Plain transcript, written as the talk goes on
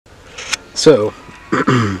So,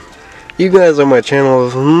 you guys on my channel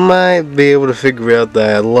might be able to figure out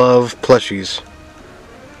that I love plushies.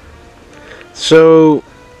 So,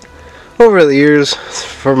 over the years,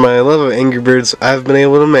 for my love of Angry Birds, I've been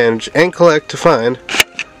able to manage and collect to find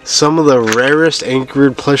some of the rarest Angry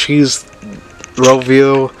Bird plushies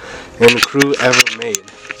Rovio and crew ever made.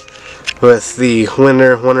 With the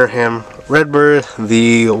Winterham Redbird,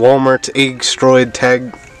 the Walmart Eggstroid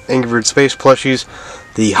Tag Angry Bird Space plushies,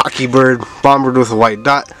 the Hockey Bird, Bombird with a white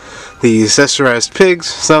dot, the accessorized pigs,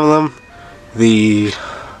 some of them, the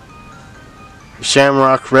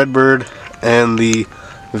Shamrock Redbird, and the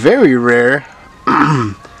very rare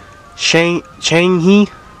Changi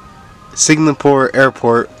Singapore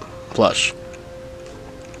Airport plush.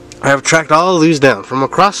 I have tracked all of these down from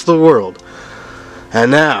across the world,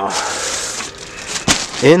 and now,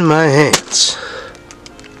 in my hands,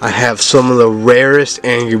 I have some of the rarest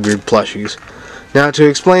Angry Bird plushies. Now, to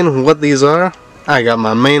explain what these are, I got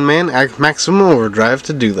my main man, Maximum Overdrive,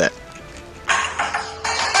 to do that.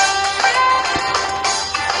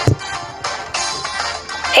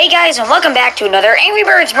 Hey guys, and welcome back to another Angry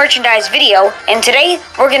Birds merchandise video, and today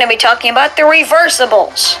we're going to be talking about the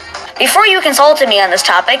reversibles. Before you consulted me on this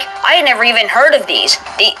topic, I had never even heard of these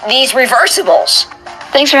reversibles.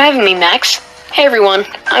 Thanks for having me, Max. Hey everyone,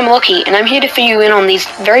 I'm Lucky, and I'm here to fill you in on these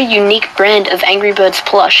very unique brand of Angry Birds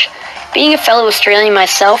plush. Being a fellow Australian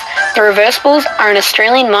myself, the reversibles are an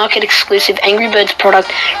Australian market exclusive Angry Birds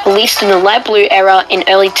product released in the light blue era in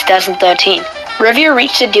early 2013. Rovio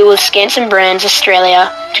reached a deal with Scanson Brands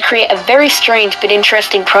Australia to create a very strange but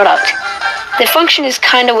interesting product. Their function is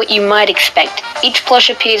kinda what you might expect. Each plush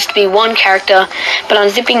appears to be one character, but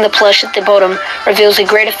unzipping the plush at the bottom reveals a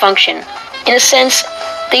greater function. In a sense,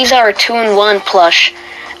 these are a two-in-one plush.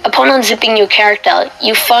 Upon unzipping your character,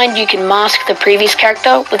 you find you can mask the previous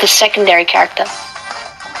character with a secondary character.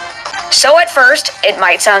 So at first, it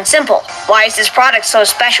might sound simple. Why is this product so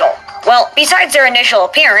special? Well, besides their initial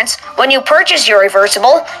appearance, when you purchase your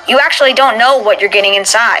reversible, you actually don't know what you're getting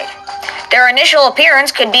inside. Their initial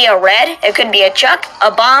appearance could be a Red, it could be a Chuck, a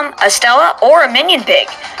Bomb, a Stella, or a Minion Pig,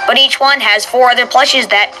 but each one has 4 other plushies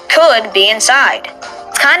that could be inside.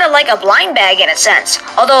 It's kind of like a blind bag in a sense,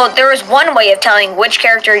 although there is one way of telling which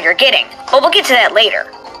character you're getting, but we'll get to that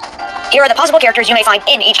later. Here are the possible characters you may find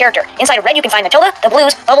in each character. Inside of Red, you can find Matilda, the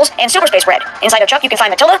Blues, Bubbles, and Super Space Red. Inside of Chuck, you can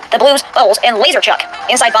find Matilda, the Blues, Bubbles, and Laser Chuck.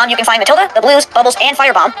 Inside Bomb, you can find Matilda, the Blues, Bubbles, and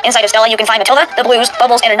Firebomb. Inside of Stella, you can find Matilda, the Blues,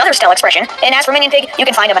 Bubbles, and another Stella expression. And as for Minion Pig, you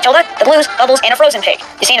can find a Matilda, the Blues, Bubbles, and a Frozen Pig.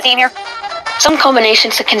 You seeing a theme here? Some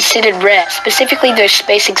combinations are considered rare, specifically those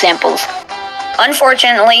space examples.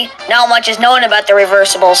 Unfortunately, not much is known about the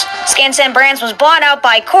reversibles. Scanson Brands was bought out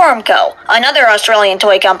by Cormco, another Australian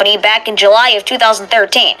toy company, back in July of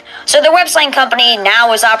 2013, so their website company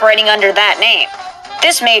now is operating under that name.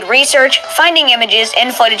 This made research, finding images,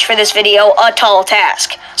 and footage for this video a tall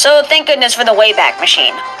task, so thank goodness for the Wayback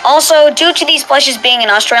Machine. Also, due to these plushes being an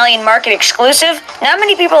Australian market exclusive, not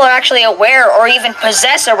many people are actually aware or even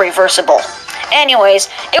possess a reversible. Anyways,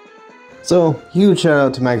 So, huge shout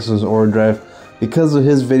out to Maximum Overdrive. Because of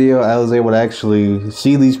his video, I was able to actually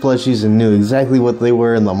see these plushies and knew exactly what they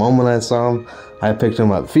were in the moment I saw them. I picked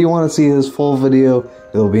them up. If you want to see his full video,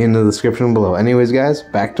 it'll be in the description below. Anyways, guys,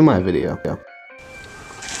 back to my video.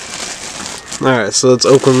 Alright, so let's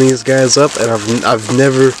open these guys up, and I've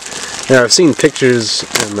seen pictures,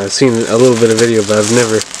 and I've seen a little bit of video, but I've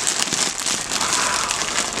never...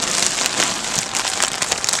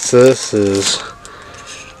 So this is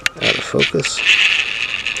out of focus.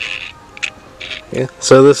 Yeah,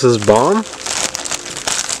 so this is Bomb.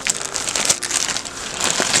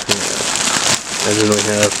 And then we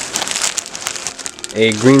have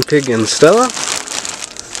a Green Pig and Stella.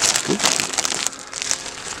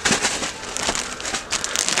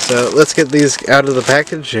 So let's get these out of the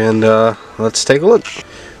package and let's take a look.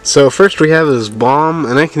 So first we have this Bomb,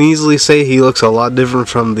 and I can easily say he looks a lot different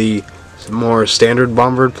from the more standard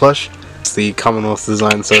Bombird plush. It's the Commonwealth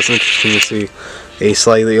design, so it's interesting to see a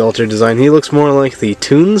slightly altered design. He looks more like the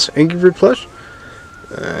Toons Angry Bird plush.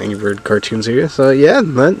 Angry Bird cartoons here. So yeah,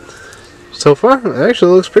 that so far it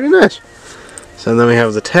actually looks pretty nice. So then we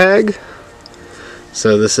have the tag.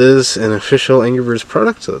 So this is an official Angry Birds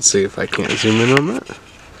product. So let's see if I can't zoom in on that.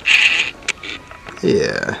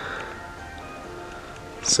 Yeah.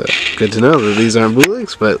 So, good to know that these aren't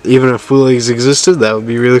bootlegs, but even if bootlegs existed, that would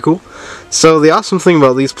be really cool. So, the awesome thing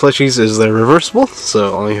about these plushies is they're reversible,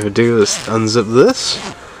 so all you have to do is unzip this,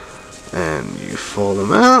 and you fold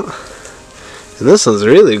them out. And this one's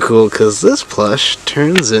really cool, because this plush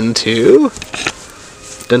turns into...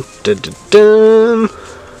 Dun, dun, dun, dun,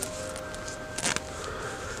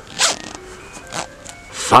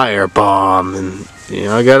 Firebomb, and you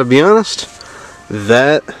know, I gotta be honest,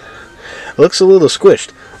 that looks a little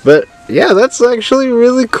squished, but yeah, that's actually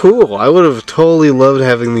really cool. I would have totally loved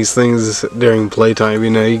having these things during playtime. You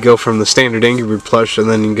know, you go from the standard Angry Bird plush and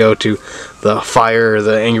then you go to the Fire or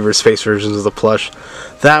the Angry Bird Space versions of the plush.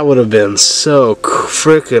 That would have been so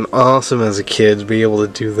freaking awesome as a kid to be able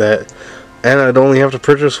to do that. And I'd only have to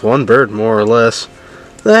purchase one bird, more or less.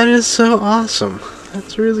 That is so awesome.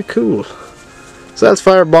 That's really cool. So that's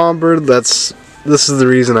Fire Bombbird. This is the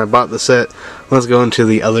reason I bought the set. Let's go into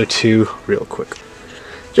the other two real quick.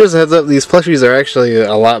 Just a heads up, these plushies are actually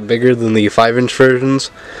a lot bigger than the 5-inch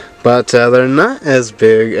versions, but they're not as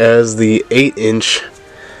big as the 8-inch.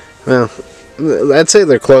 Well, I'd say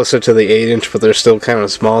they're closer to the 8-inch, but they're still kind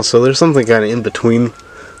of small, so there's something kind of in between.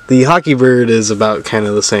 The Hockey Bird is about kind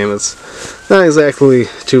of the same. It's not exactly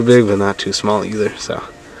too big, but not too small either, so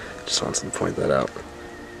just wanted to point that out.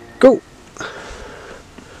 Go!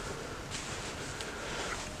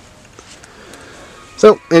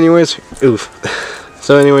 So, anyways,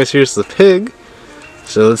 here's the pig.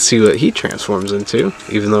 So let's see what he transforms into,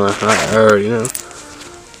 even though I already know.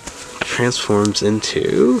 Transforms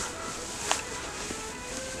into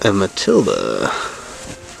a Matilda.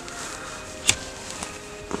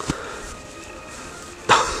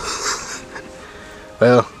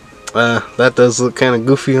 Well, that does look kind of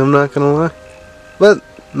goofy, I'm not gonna lie. But,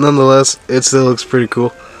 nonetheless, it still looks pretty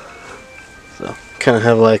cool. So, kind of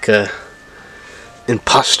have like a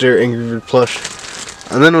imposter Angry Bird plush.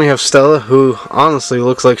 And then we have Stella, who honestly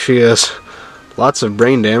looks like she has lots of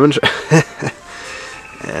brain damage.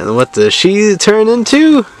 And what does she turn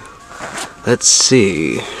into? Let's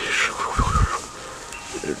see.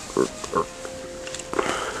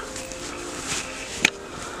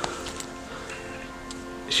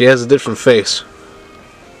 She has a different face.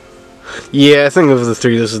 Yeah, I think of the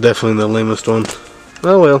three, this is definitely the lamest one.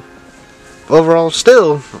 Oh well. Overall,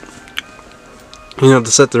 still, you have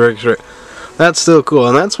to set the record straight. That's still cool,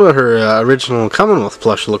 and that's what her original Commonwealth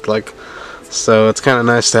plush looked like. So it's kind of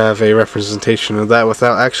nice to have a representation of that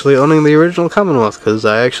without actually owning the original Commonwealth, because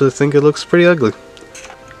I actually think it looks pretty ugly.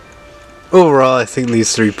 Overall, I think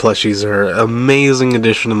these three plushies are an amazing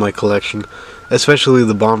addition to my collection, especially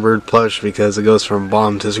the Bombbird plush, because it goes from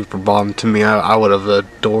bomb to super bomb. To me, I would have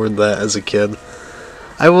adored that as a kid.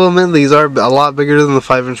 I will admit these are a lot bigger than the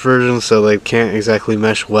 5-inch version, so they can't exactly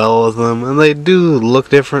mesh well with them, and they do look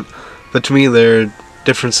different, but to me their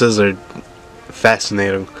differences are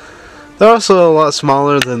fascinating. They're also a lot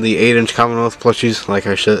smaller than the 8-inch Commonwealth plushies, like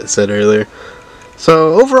I said earlier.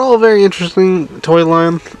 So overall, very interesting toy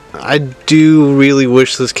line. I do really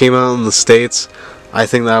wish this came out in the States. I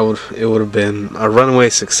think it would have been a runaway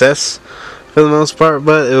success for the most part,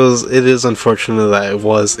 but it is unfortunate that it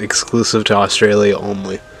was exclusive to Australia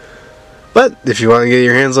only. But if you want to get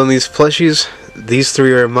your hands on these plushies, these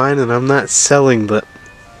three are mine, and I'm not selling, but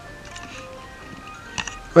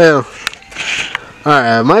well, alright,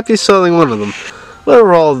 I might be selling one of them. But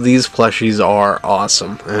overall, these plushies are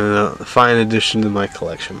awesome and a fine addition to my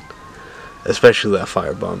collection, especially that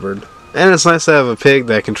Fire Bombbird. And it's nice to have a pig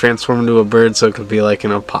that can transform into a bird, so it could be like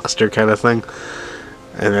an imposter kind of thing.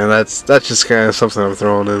 And then that's just kind of something I'm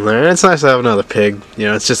throwing in there. And it's nice to have another pig. You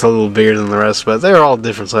know, it's just a little bigger than the rest, but they're all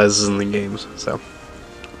different sizes in the games. So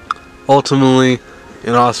ultimately,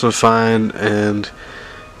 an awesome find. And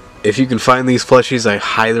if you can find these plushies, I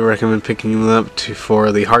highly recommend picking them up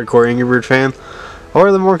for the hardcore Angry Bird fan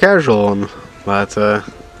or the more casual one. But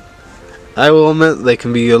I will admit they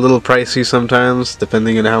can be a little pricey sometimes,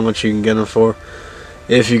 depending on how much you can get them for.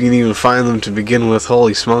 If you can even find them to begin with,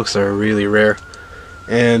 holy smokes, they're really rare.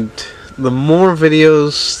 And the more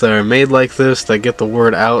videos that are made like this that get the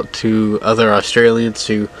word out to other Australians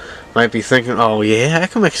who might be thinking, oh yeah, I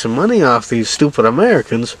can make some money off these stupid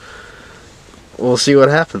Americans, we'll see what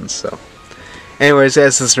happens. So anyways,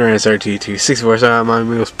 that's this is RT264, so I'm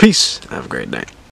on Peace. Have a great night.